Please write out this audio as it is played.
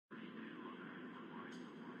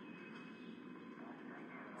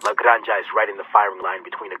La Granja is right in the firing line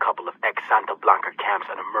between a couple of ex-Santa Blanca camps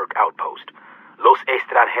and a Merc outpost. Los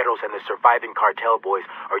Extranjeros and the surviving cartel boys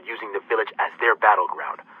are using the village as their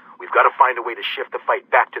battleground. We've got to find a way to shift the fight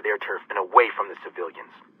back to their turf and away from the civilians.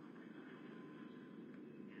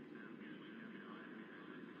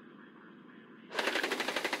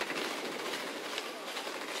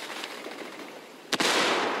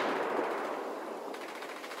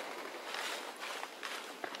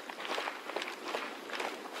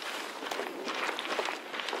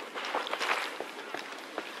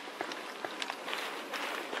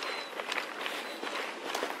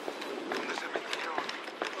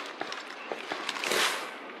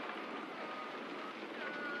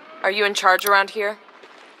 Are you in charge around here?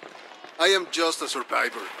 I am just a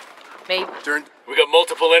survivor. Maybe. Turned. We got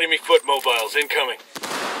multiple enemy foot mobiles incoming.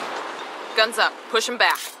 Guns up. Push them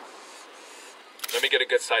back. Let me get a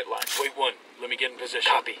good sight line. Wait one. Let me get in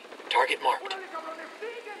position. Copy. Target marked.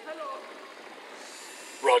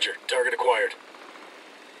 Roger. Target acquired.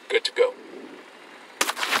 Good to go.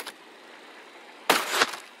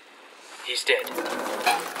 He's dead.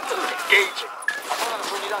 Engaging.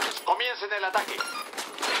 Comiencen el ataque.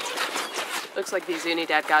 Looks like these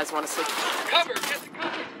Unidad guys want to sleep. Cover! Get the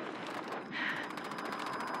cover!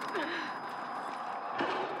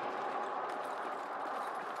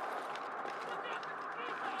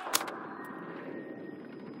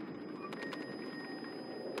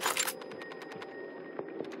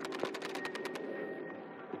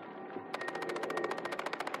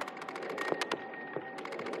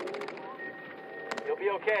 You'll be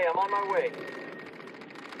okay. I'm on my way.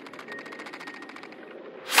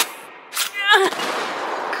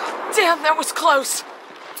 Damn, that was close.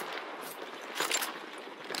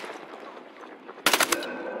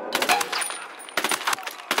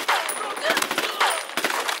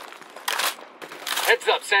 Heads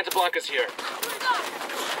up, Santa Blanca's here.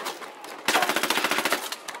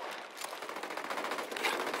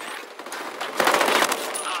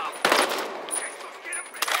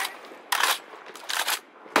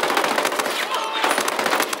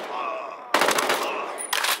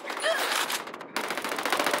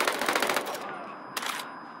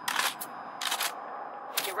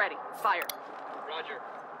 Get ready. Fire. Roger.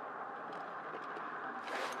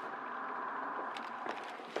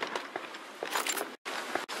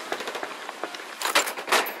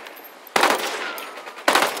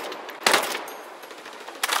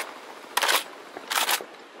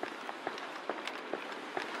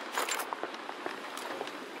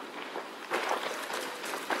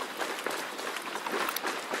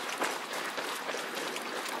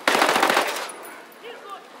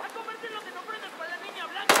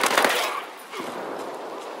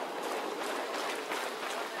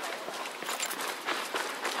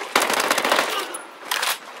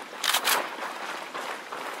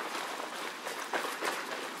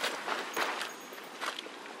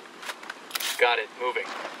 Got it. Moving.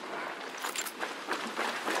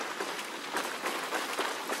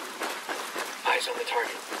 Eyes on the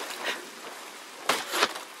target.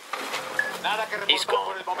 He's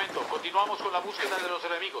gone.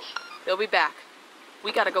 They'll be back.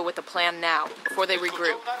 We gotta go with the plan now, before they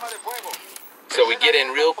regroup. So we get in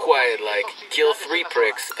real quiet like, kill 3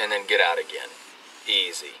 pricks, and then get out again.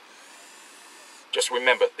 Easy. Just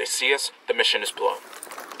remember, they see us, the mission is blown.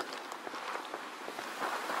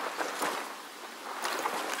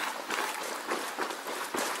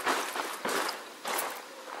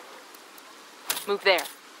 Move there.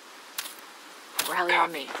 Rally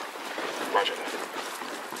on me. Roger that.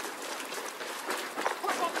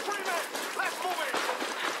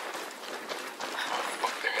 Oh,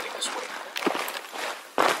 fuck, they're heading this way.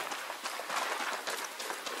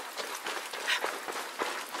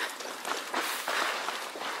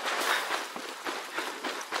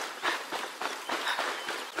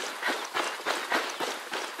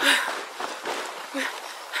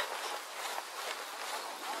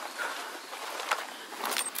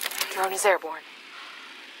 Drone is airborne.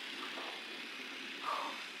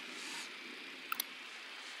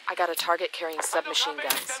 I got a target carrying submachine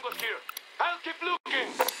guns.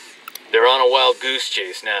 They're on a wild goose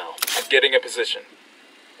chase now. I'm getting a position.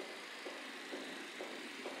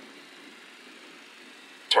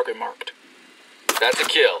 Target marked. That's a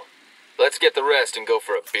kill. Let's get the rest and go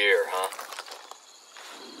for a beer, huh?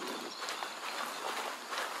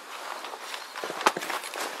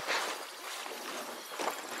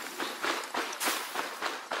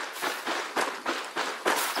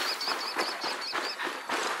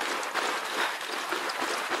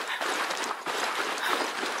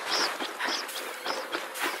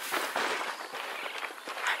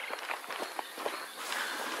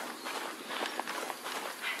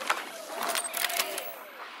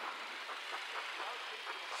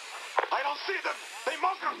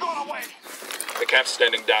 The camp's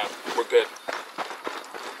standing down. We're good.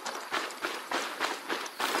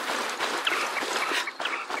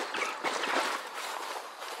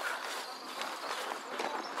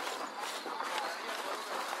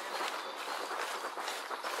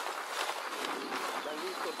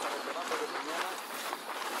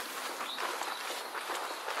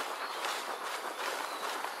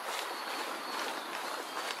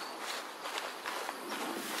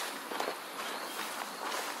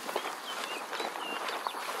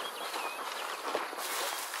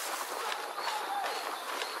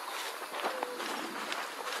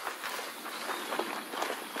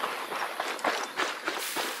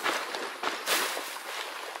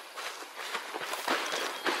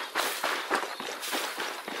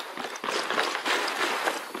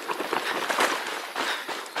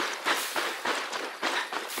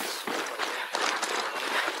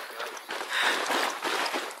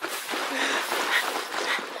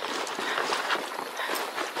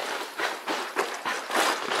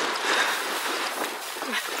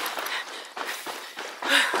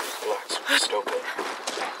 Still good.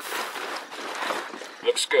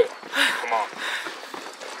 Looks good. Come on.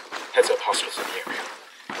 Heads up, hostiles in the area.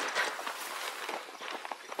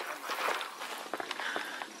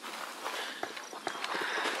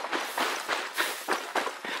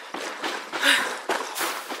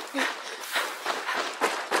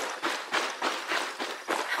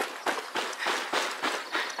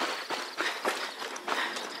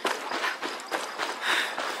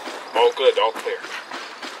 All good, all clear.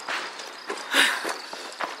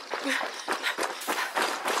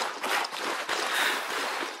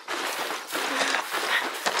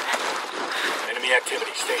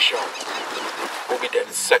 Activity, stay sharp. We'll be dead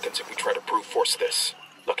in seconds if we try to brute force this.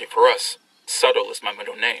 Lucky for us, subtle is my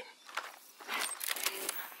middle name.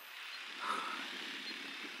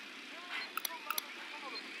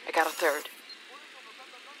 I got a third.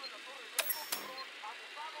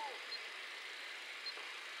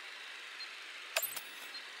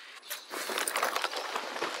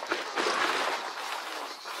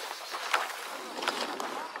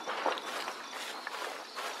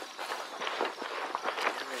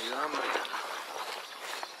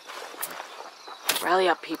 Rally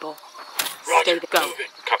up, people. Roger, Stay to go. moving.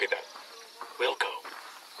 Copy that. We'll go.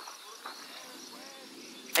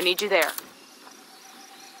 I need you there.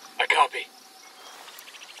 I copy.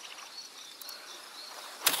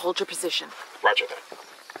 Hold your position. Roger that.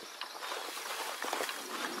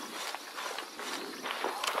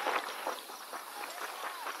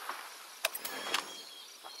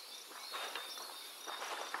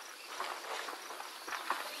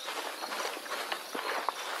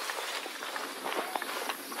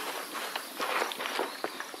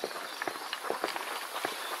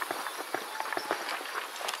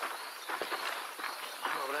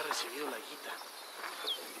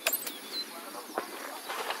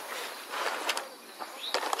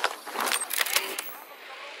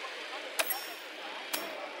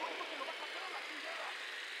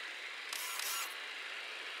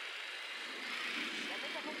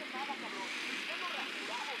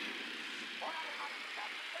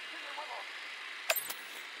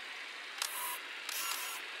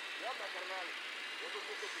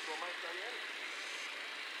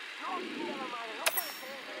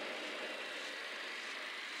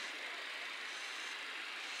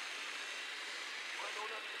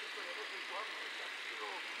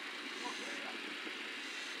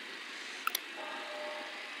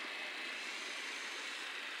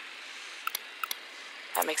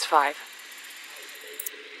 That makes 5.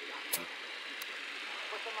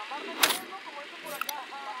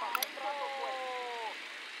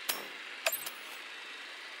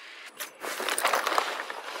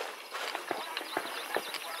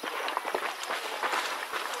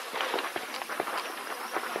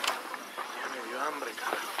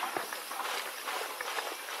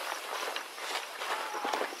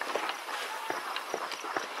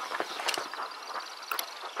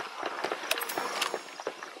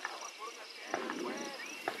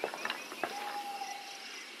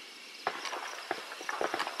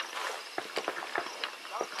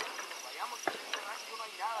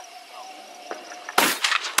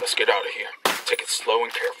 Let's get out of here. Take it slow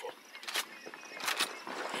and careful.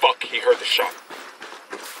 Fuck, he heard the shot.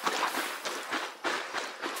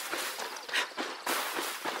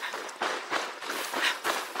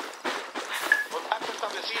 Contacto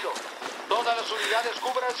establecido. Todas las unidades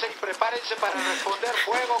cúbranse y prepárense para responder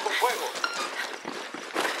fuego con fuego.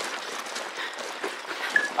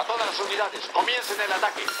 A todas las unidades, comiencen el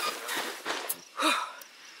ataque.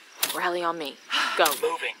 Rally on me. Go.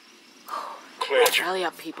 Moving. Clear. Rally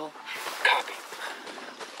up, people. Copy.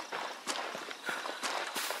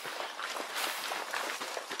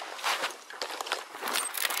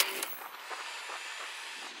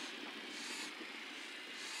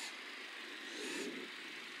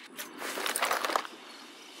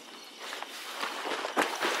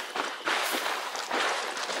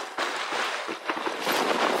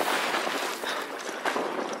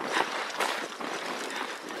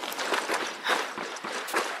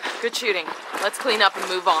 Good shooting. Let's clean up and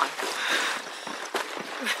move on.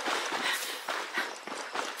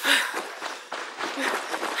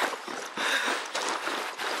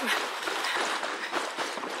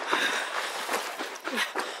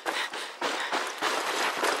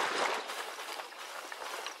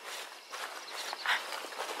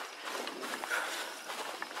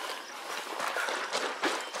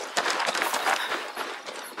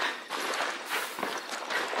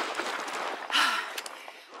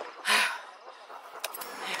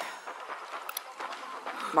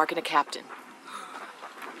 Marking a captain.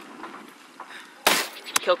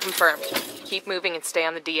 Kill confirmed. Keep moving and stay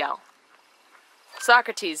on the DL.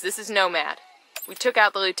 Socrates, this is Nomad. We took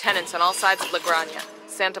out the lieutenants on all sides of La Granja,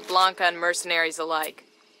 Santa Blanca and mercenaries alike.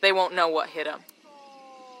 They won't know what hit them.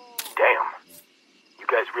 Damn. You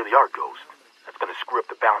guys really are ghosts. That's gonna screw up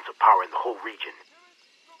the balance of power in the whole region.